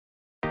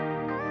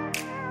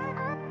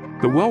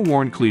The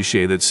well-worn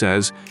cliché that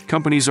says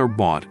companies are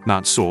bought,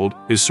 not sold,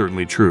 is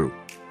certainly true.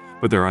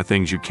 But there are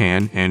things you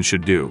can and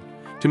should do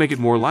to make it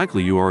more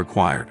likely you are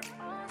acquired.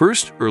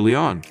 First, early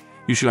on,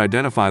 you should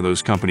identify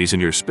those companies in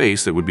your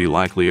space that would be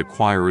likely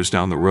acquirers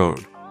down the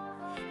road.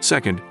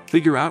 Second,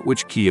 figure out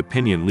which key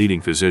opinion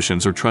leading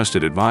physicians or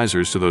trusted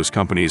advisors to those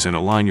companies and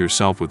align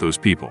yourself with those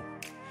people.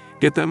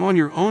 Get them on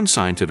your own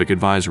scientific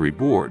advisory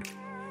board.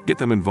 Get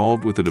them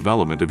involved with the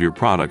development of your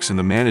products and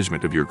the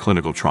management of your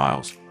clinical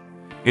trials.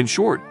 In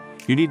short,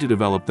 you need to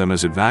develop them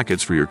as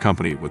advocates for your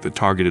company with the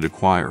targeted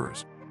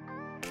acquirers.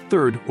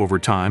 Third, over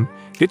time,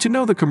 get to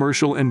know the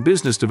commercial and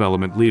business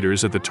development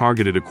leaders at the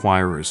targeted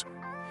acquirers.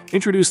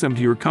 Introduce them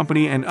to your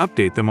company and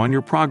update them on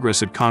your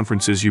progress at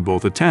conferences you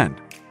both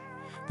attend.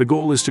 The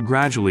goal is to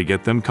gradually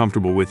get them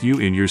comfortable with you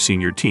in your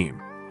senior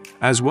team,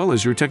 as well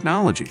as your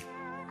technology.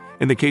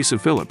 In the case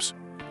of Philips,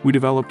 we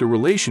developed a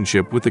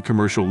relationship with the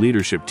commercial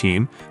leadership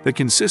team that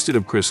consisted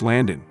of Chris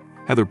Landon,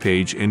 Heather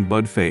Page, and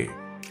Bud Fay.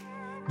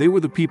 They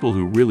were the people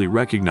who really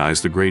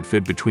recognized the great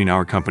fit between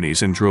our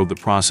companies and drove the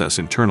process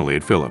internally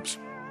at Philips.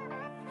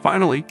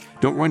 Finally,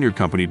 don't run your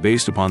company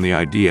based upon the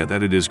idea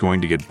that it is going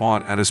to get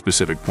bought at a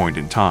specific point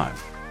in time.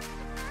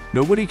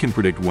 Nobody can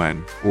predict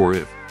when or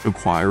if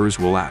acquirers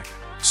will act,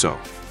 so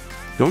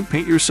don't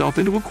paint yourself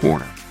into a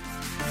corner.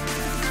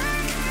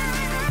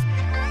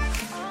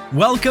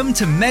 Welcome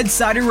to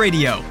MedSider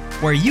Radio,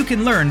 where you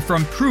can learn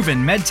from proven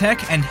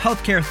medtech and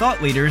healthcare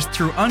thought leaders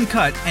through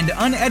uncut and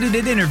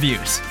unedited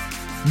interviews.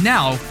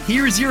 Now,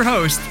 here's your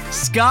host,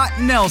 Scott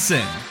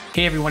Nelson.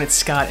 Hey everyone, it's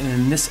Scott, and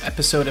in this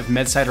episode of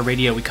MedSider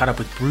Radio, we caught up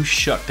with Bruce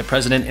Shook, the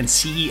president and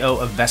CEO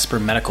of Vesper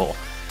Medical.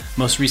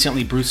 Most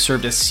recently, Bruce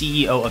served as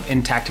CEO of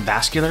Intact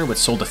Vascular, which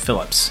sold to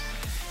Philips.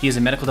 He is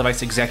a medical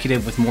device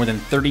executive with more than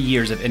 30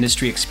 years of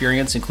industry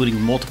experience, including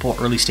multiple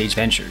early-stage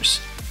ventures.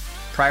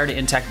 Prior to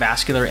Intact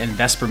Vascular and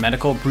Vesper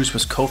Medical, Bruce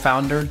was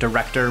co-founder,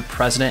 director,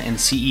 president, and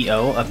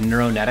CEO of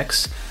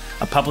Neuronetics,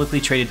 a publicly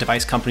traded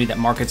device company that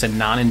markets a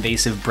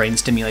non-invasive brain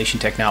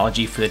stimulation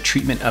technology for the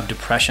treatment of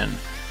depression.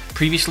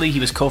 Previously, he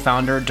was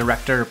co-founder,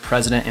 director,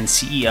 president, and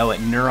CEO at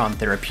Neuron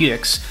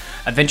Therapeutics,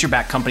 a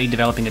venture-backed company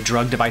developing a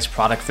drug-device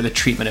product for the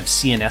treatment of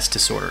CNS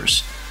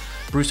disorders.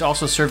 Bruce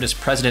also served as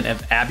president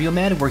of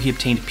Abiomed, where he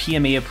obtained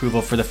PMA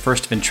approval for the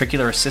first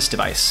ventricular assist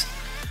device.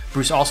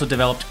 Bruce also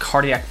developed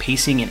cardiac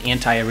pacing and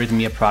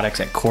anti-arrhythmia products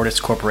at Cordis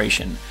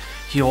Corporation.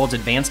 He holds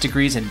advanced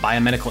degrees in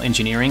biomedical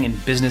engineering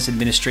and business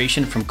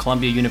administration from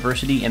Columbia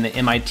University and the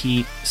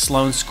MIT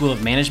Sloan School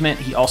of Management.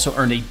 He also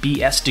earned a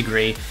BS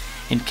degree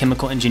in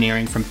chemical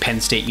engineering from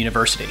Penn State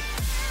University.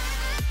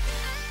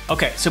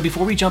 Okay, so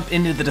before we jump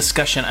into the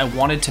discussion, I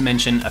wanted to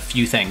mention a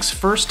few things.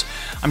 First,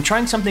 I'm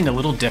trying something a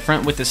little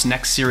different with this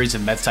next series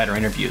of MedSider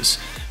interviews,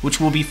 which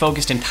will be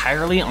focused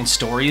entirely on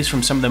stories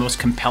from some of the most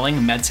compelling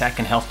medtech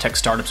and health tech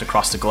startups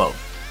across the globe.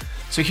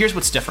 So here's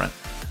what's different.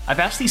 I've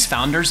asked these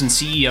founders and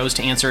CEOs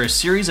to answer a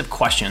series of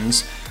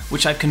questions,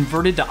 which I've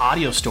converted to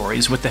audio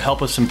stories with the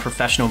help of some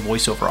professional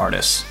voiceover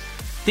artists.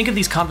 Think of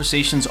these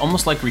conversations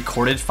almost like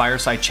recorded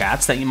fireside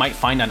chats that you might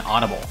find on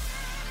Audible.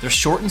 They're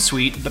short and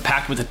sweet, but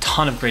packed with a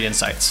ton of great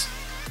insights.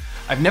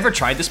 I've never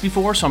tried this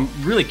before, so I'm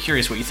really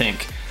curious what you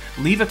think.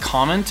 Leave a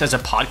comment as a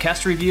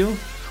podcast review,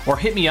 or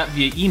hit me up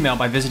via email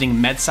by visiting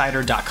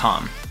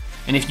medsider.com.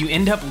 And if you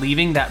end up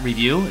leaving that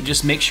review,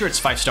 just make sure it's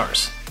 5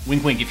 stars.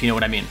 Wink wink if you know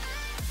what I mean.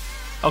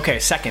 Okay,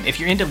 second, if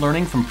you're into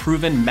learning from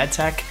proven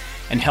medtech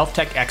and health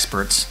tech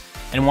experts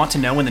and want to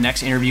know when the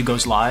next interview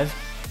goes live,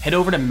 head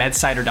over to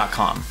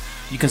medsider.com.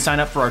 You can sign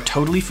up for our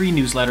totally free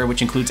newsletter,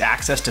 which includes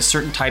access to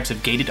certain types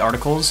of gated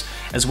articles,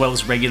 as well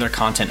as regular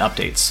content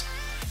updates.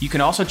 You can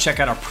also check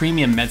out our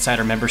premium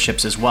MedSider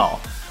memberships as well,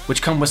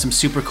 which come with some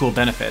super cool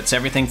benefits.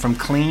 Everything from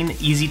clean,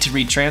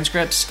 easy-to-read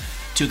transcripts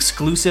to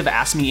exclusive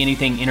Ask Me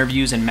Anything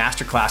interviews and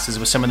masterclasses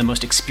with some of the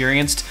most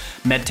experienced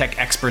medtech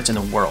experts in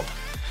the world.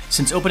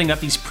 Since opening up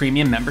these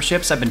premium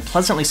memberships, I've been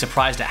pleasantly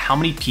surprised at how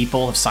many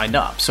people have signed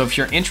up. So if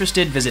you're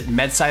interested, visit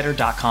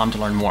medsider.com to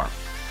learn more.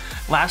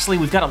 Lastly,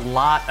 we've got a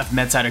lot of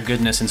MedSider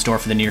goodness in store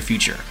for the near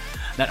future.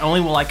 Not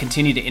only will I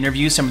continue to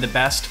interview some of the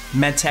best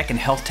medtech and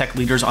health tech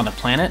leaders on the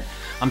planet,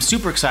 I'm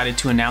super excited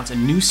to announce a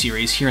new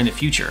series here in the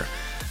future.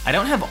 I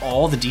don't have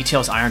all the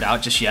details ironed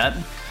out just yet,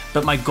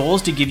 but my goal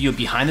is to give you a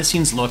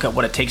behind-the-scenes look at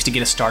what it takes to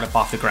get a startup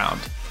off the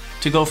ground,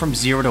 to go from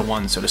 0 to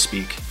 1, so to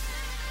speak.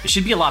 It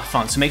should be a lot of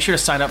fun, so make sure to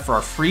sign up for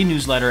our free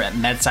newsletter at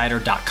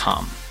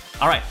medsider.com.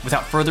 All right,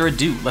 without further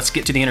ado, let's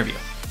get to the interview.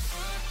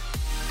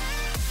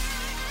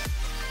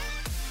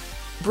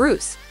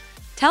 Bruce,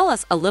 tell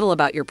us a little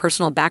about your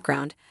personal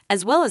background,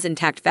 as well as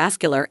Intact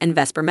Vascular and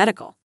Vesper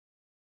Medical.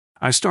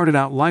 I started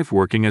out life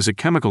working as a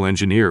chemical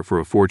engineer for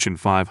a Fortune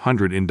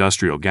 500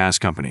 industrial gas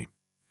company.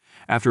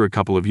 After a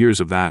couple of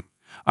years of that,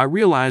 I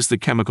realized the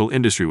chemical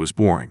industry was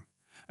boring,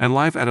 and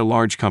life at a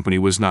large company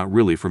was not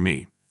really for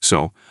me.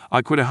 So,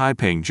 I quit a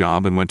high-paying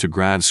job and went to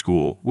grad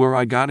school where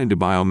I got into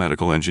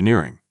biomedical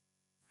engineering.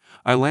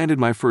 I landed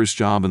my first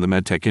job in the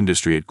medtech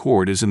industry at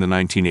Cordis in the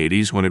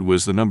 1980s when it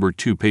was the number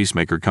 2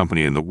 pacemaker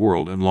company in the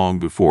world and long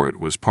before it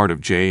was part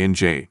of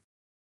J&J.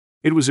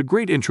 It was a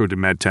great intro to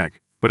medtech,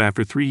 But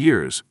after 3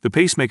 years, the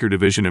pacemaker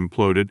division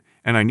imploded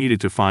and I needed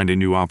to find a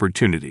new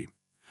opportunity.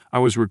 I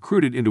was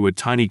recruited into a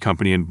tiny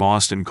company in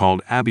Boston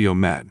called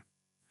Abiomed.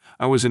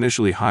 I was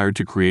initially hired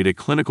to create a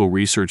clinical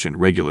research and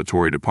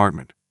regulatory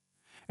department,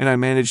 and I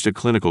managed a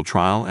clinical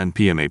trial and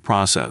PMA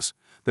process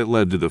that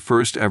led to the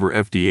first ever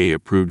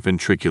FDA-approved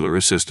ventricular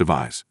assist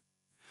device.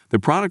 The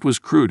product was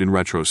crude in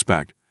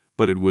retrospect,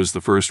 but it was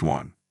the first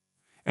one,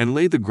 and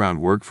laid the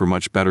groundwork for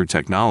much better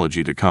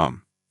technology to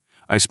come.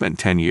 I spent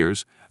 10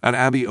 years at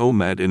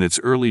Abiomed in its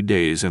early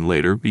days and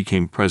later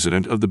became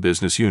president of the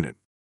business unit.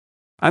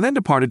 I then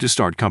departed to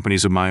start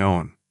companies of my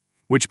own,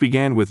 which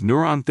began with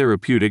Neuron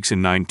Therapeutics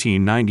in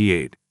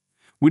 1998.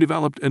 We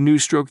developed a new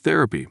stroke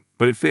therapy,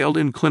 but it failed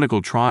in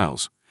clinical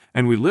trials,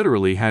 and we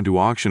literally had to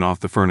auction off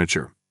the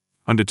furniture.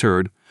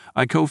 Undeterred,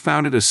 I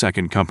co-founded a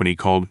second company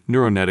called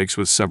Neuronetics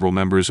with several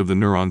members of the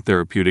Neuron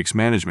Therapeutics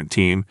management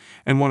team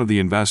and one of the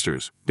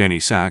investors, Danny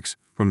Sachs,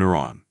 from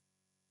Neuron.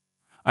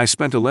 I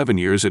spent 11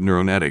 years at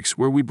Neuronetics,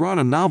 where we brought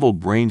a novel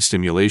brain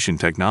stimulation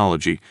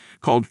technology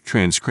called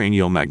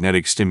transcranial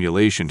magnetic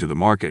stimulation to the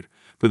market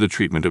for the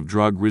treatment of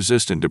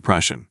drug-resistant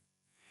depression.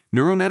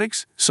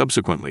 Neuronetics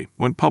subsequently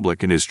went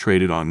public and is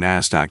traded on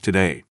NASDAQ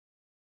today.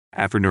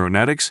 After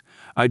Neuronetics,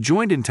 I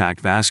joined Intact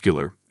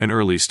Vascular, an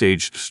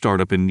early-stage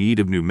startup in need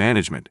of new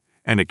management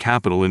and a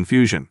capital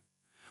infusion.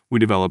 We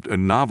developed a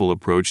novel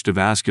approach to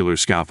vascular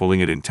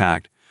scaffolding at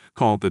Intact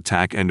called the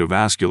TAC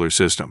endovascular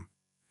system.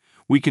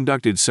 We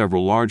conducted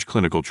several large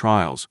clinical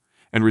trials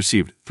and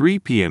received 3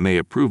 PMA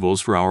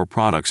approvals for our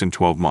products in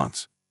 12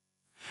 months.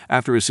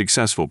 After a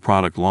successful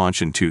product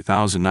launch in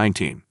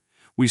 2019,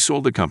 we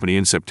sold the company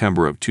in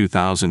September of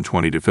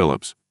 2020 to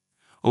Philips.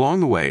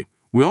 Along the way,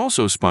 we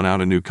also spun out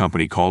a new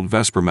company called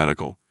Vesper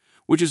Medical,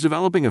 which is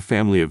developing a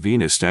family of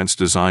venous stents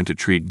designed to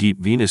treat deep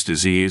venous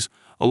disease,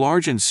 a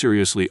large and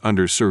seriously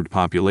underserved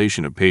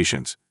population of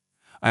patients.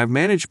 I have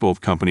managed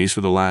both companies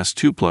for the last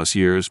 2+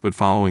 years, but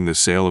following the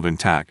sale of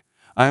Intact,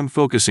 I am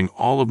focusing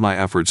all of my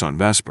efforts on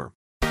Vesper.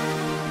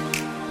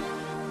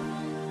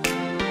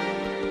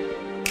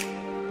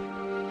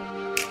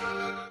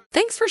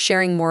 Thanks for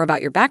sharing more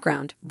about your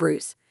background,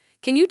 Bruce.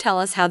 Can you tell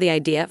us how the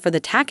idea for the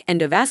TAC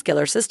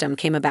endovascular system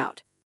came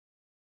about?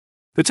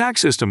 The TAC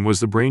system was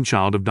the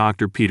brainchild of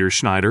Dr. Peter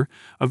Schneider,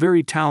 a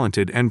very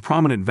talented and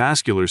prominent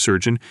vascular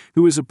surgeon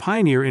who is a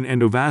pioneer in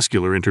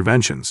endovascular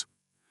interventions.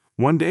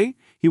 One day,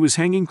 he was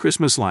hanging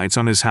Christmas lights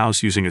on his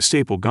house using a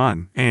staple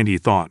gun, and he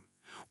thought,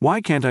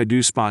 "Why can't I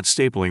do spot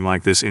stapling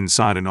like this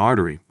inside an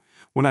artery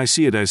when I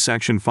see a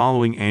dissection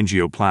following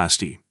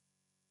angioplasty?"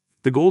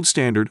 The gold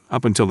standard,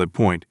 up until that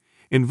point,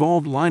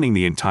 involved lining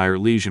the entire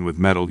lesion with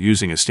metal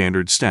using a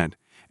standard stent,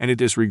 and it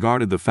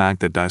disregarded the fact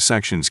that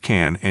dissections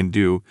can, and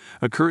do,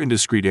 occur in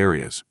discrete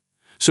areas.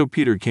 So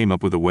Peter came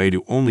up with a way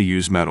to only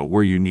use metal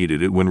where you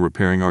needed it when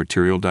repairing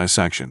arterial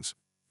dissections.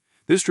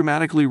 This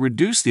dramatically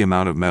reduced the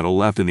amount of metal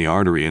left in the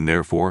artery and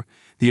therefore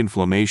the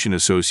inflammation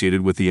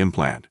associated with the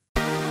implant.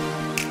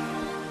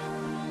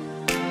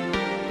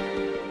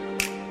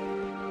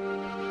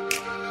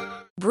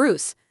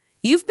 Bruce,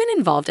 you've been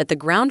involved at the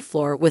ground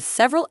floor with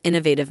several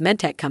innovative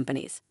medtech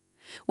companies.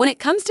 When it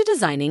comes to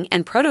designing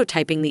and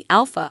prototyping the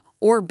alpha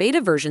or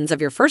beta versions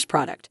of your first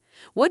product,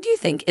 what do you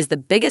think is the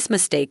biggest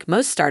mistake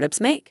most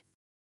startups make?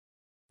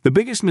 The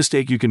biggest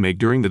mistake you can make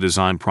during the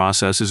design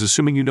process is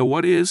assuming you know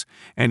what is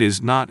and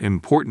is not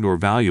important or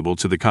valuable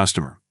to the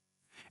customer.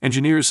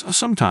 Engineers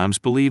sometimes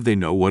believe they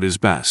know what is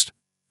best.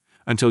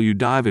 Until you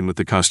dive in with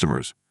the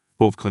customers,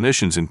 both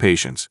clinicians and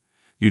patients,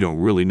 you don't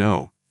really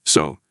know.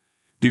 So,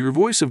 do your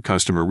voice of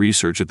customer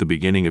research at the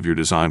beginning of your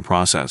design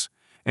process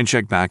and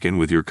check back in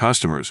with your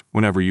customers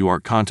whenever you are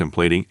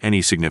contemplating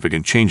any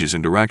significant changes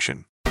in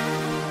direction.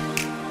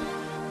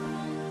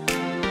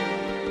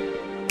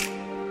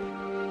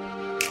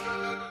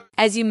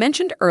 As you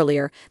mentioned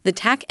earlier, the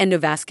TAC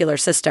endovascular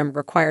system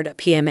required a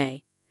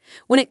PMA.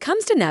 When it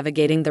comes to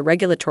navigating the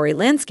regulatory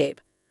landscape,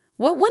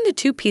 what 1 to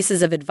 2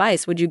 pieces of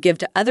advice would you give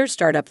to other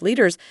startup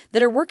leaders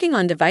that are working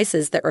on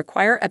devices that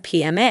require a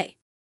PMA?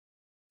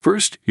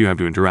 First, you have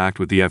to interact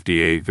with the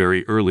FDA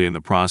very early in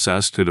the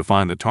process to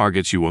define the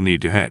targets you will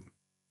need to hit.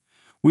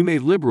 We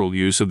made liberal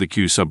use of the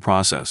Q-Sub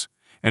process,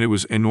 and it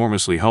was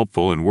enormously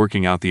helpful in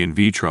working out the in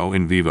vitro,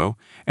 in vivo,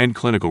 and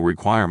clinical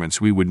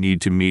requirements we would need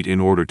to meet in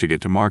order to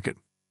get to market.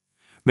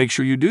 Make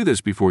sure you do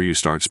this before you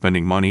start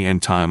spending money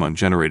and time on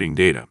generating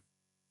data.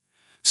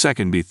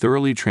 Second, be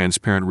thoroughly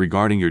transparent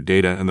regarding your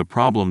data and the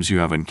problems you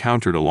have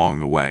encountered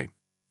along the way.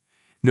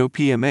 No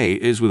PMA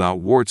is without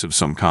warts of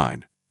some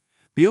kind.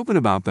 Be open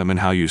about them and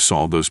how you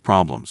solve those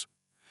problems.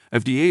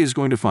 FDA is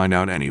going to find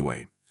out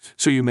anyway,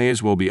 so you may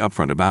as well be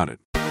upfront about it.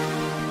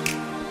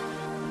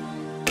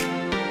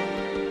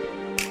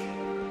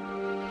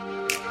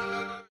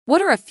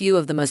 What are a few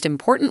of the most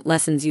important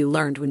lessons you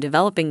learned when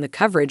developing the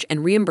coverage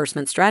and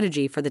reimbursement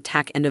strategy for the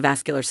TAC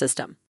endovascular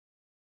system?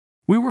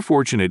 We were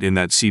fortunate in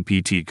that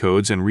CPT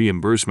codes and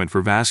reimbursement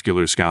for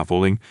vascular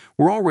scaffolding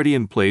were already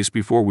in place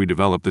before we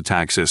developed the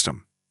TAC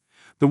system.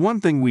 The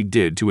one thing we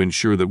did to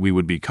ensure that we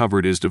would be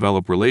covered is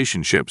develop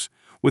relationships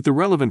with the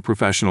relevant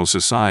professional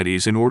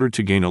societies in order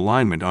to gain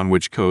alignment on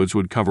which codes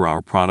would cover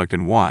our product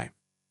and why.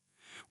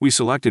 We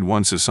selected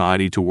one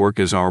society to work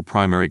as our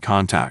primary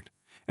contact,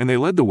 and they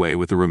led the way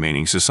with the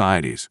remaining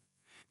societies.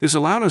 This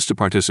allowed us to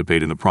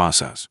participate in the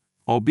process,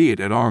 albeit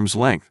at arm's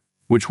length,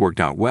 which worked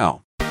out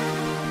well.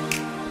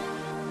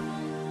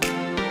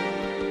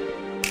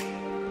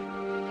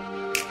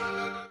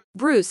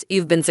 Bruce,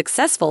 you've been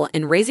successful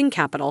in raising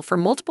capital for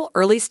multiple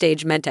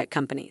early-stage medtech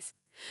companies.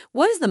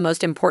 What is the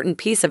most important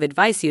piece of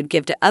advice you'd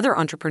give to other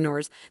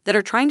entrepreneurs that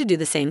are trying to do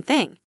the same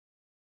thing?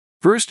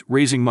 First,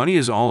 raising money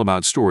is all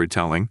about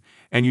storytelling,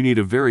 and you need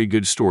a very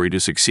good story to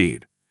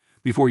succeed.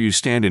 Before you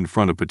stand in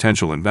front of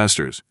potential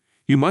investors,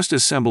 you must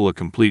assemble a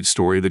complete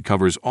story that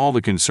covers all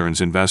the concerns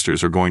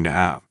investors are going to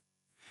have.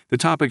 The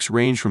topics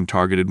range from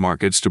targeted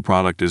markets to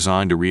product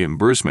design to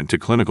reimbursement to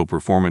clinical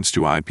performance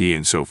to IP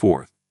and so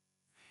forth.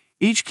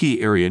 Each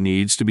key area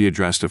needs to be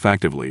addressed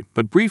effectively,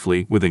 but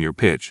briefly within your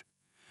pitch.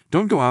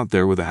 Don't go out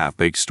there with a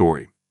half-baked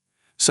story.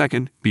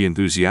 Second, be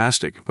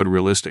enthusiastic but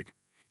realistic.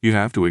 You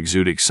have to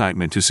exude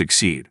excitement to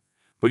succeed,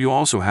 but you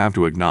also have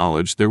to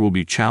acknowledge there will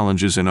be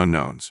challenges and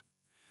unknowns.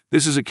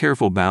 This is a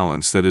careful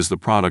balance that is the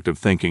product of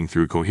thinking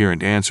through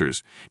coherent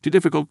answers to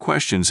difficult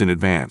questions in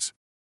advance.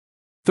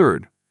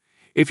 Third,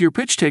 if your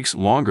pitch takes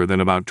longer than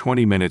about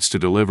 20 minutes to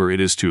deliver,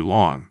 it is too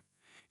long.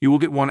 You will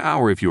get 1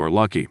 hour if you are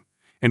lucky.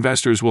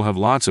 Investors will have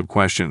lots of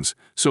questions,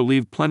 so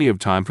leave plenty of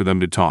time for them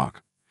to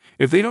talk.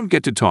 If they don't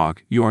get to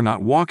talk, you are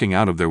not walking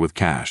out of there with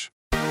cash.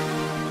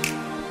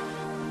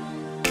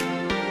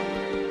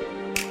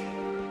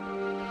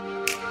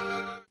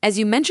 As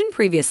you mentioned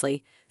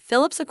previously,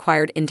 Philips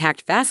acquired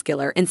Intact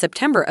Vascular in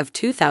September of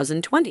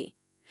 2020.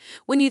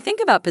 When you think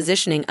about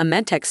positioning a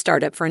medtech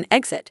startup for an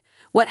exit,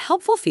 what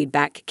helpful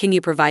feedback can you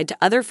provide to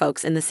other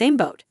folks in the same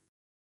boat?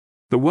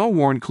 The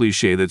well-worn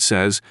cliché that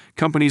says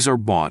companies are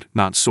bought,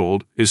 not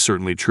sold, is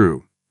certainly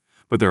true.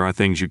 But there are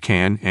things you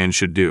can and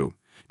should do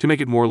to make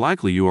it more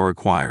likely you are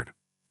acquired.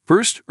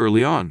 First,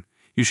 early on,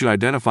 you should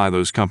identify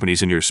those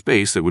companies in your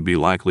space that would be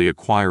likely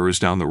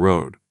acquirers down the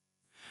road.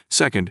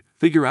 Second,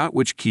 figure out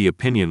which key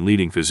opinion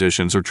leading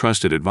physicians or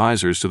trusted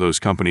advisors to those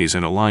companies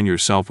and align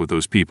yourself with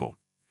those people.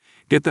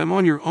 Get them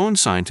on your own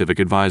scientific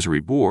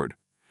advisory board.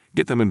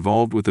 Get them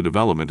involved with the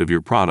development of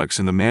your products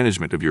and the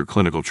management of your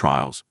clinical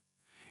trials.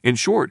 In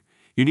short,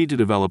 you need to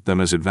develop them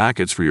as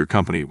advocates for your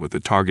company with the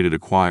targeted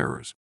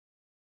acquirers.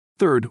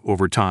 Third,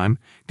 over time,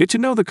 get to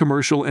know the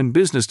commercial and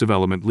business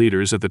development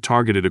leaders at the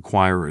targeted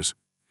acquirers.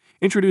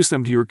 Introduce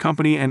them to your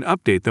company and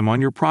update them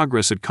on your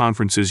progress at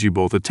conferences you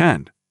both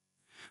attend.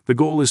 The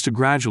goal is to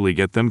gradually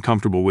get them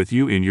comfortable with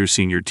you in your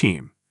senior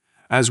team,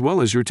 as well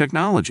as your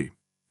technology.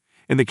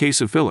 In the case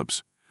of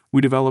Philips,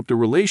 we developed a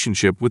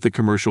relationship with the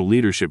commercial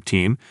leadership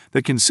team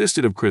that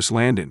consisted of Chris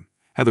Landon,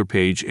 Heather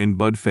Page, and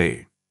Bud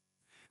Fay.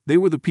 They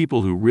were the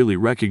people who really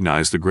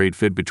recognized the great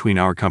fit between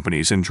our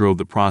companies and drove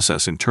the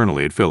process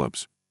internally at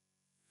Philips.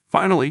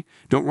 Finally,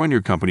 don't run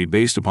your company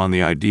based upon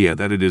the idea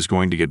that it is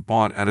going to get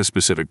bought at a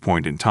specific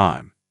point in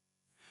time.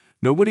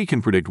 Nobody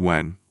can predict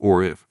when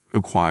or if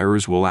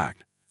acquirers will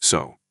act,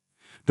 so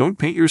don't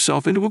paint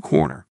yourself into a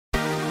corner.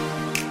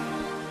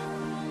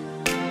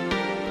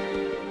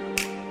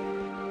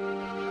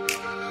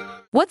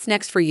 What's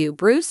next for you,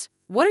 Bruce?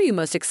 What are you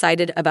most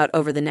excited about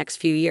over the next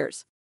few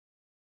years?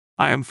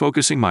 I am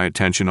focusing my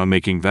attention on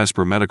making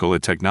Vesper Medical a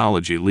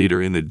technology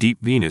leader in the deep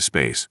venous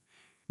space.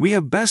 We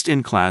have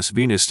best-in-class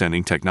venous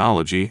stenting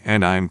technology,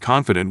 and I am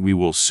confident we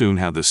will soon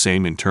have the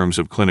same in terms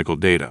of clinical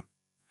data.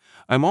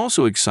 I'm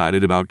also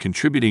excited about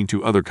contributing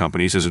to other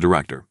companies as a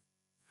director.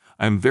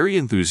 I'm very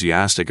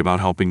enthusiastic about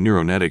helping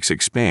Neuronetics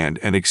expand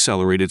and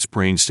accelerate its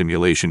brain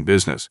stimulation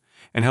business,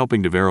 and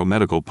helping Devero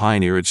Medical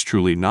pioneer its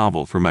truly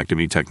novel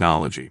thrombectomy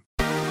technology.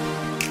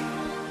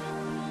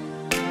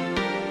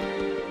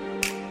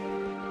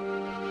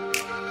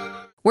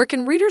 Where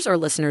can readers or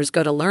listeners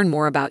go to learn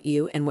more about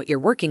you and what you're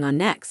working on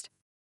next?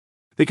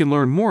 They can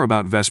learn more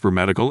about Vesper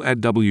Medical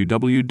at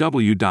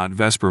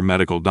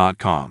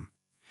www.vespermedical.com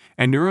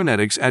and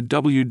Neuronetics at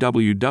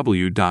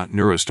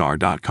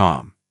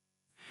www.neurostar.com.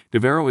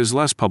 Devero is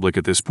less public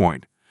at this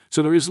point,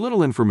 so there is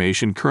little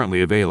information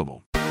currently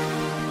available.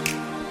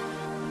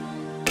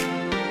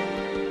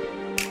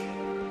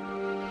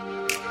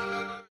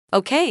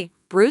 Okay,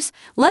 Bruce,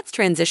 let's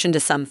transition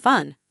to some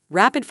fun,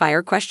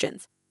 rapid-fire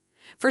questions.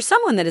 For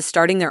someone that is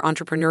starting their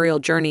entrepreneurial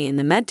journey in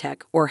the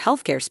medtech or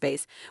healthcare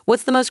space,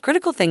 what's the most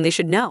critical thing they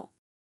should know?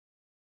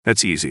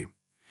 That's easy.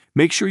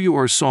 Make sure you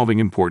are solving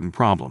important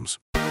problems.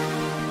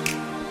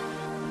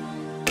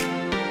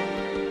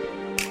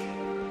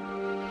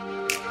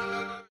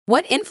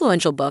 What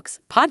influential books,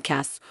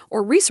 podcasts,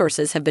 or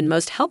resources have been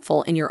most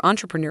helpful in your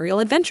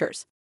entrepreneurial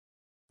adventures?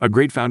 A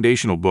great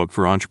foundational book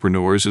for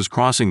entrepreneurs is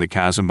Crossing the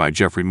Chasm by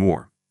Jeffrey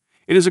Moore.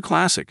 It is a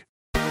classic.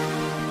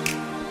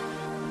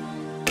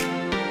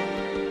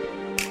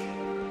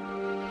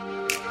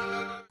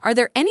 Are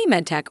there any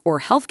medtech or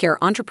healthcare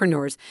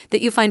entrepreneurs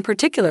that you find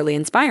particularly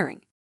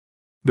inspiring?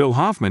 Bill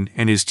Hoffman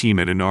and his team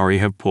at Inari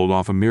have pulled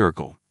off a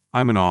miracle.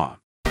 I'm in awe.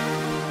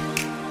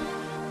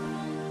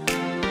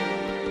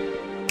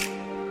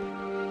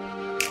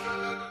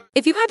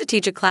 If you had to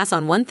teach a class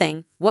on one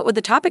thing, what would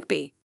the topic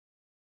be?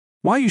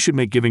 Why you should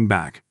make giving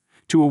back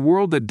to a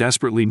world that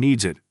desperately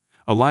needs it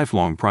a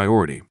lifelong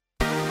priority.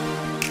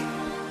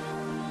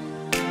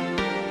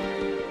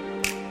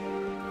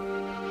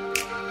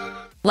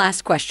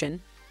 Last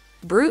question.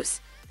 Bruce,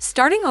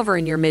 starting over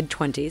in your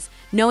mid-20s,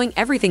 knowing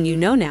everything you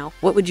know now,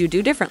 what would you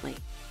do differently?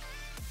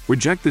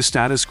 Reject the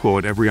status quo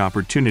at every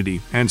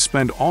opportunity and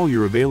spend all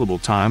your available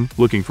time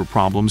looking for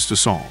problems to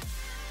solve.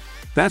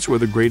 That's where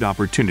the great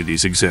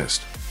opportunities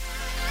exist.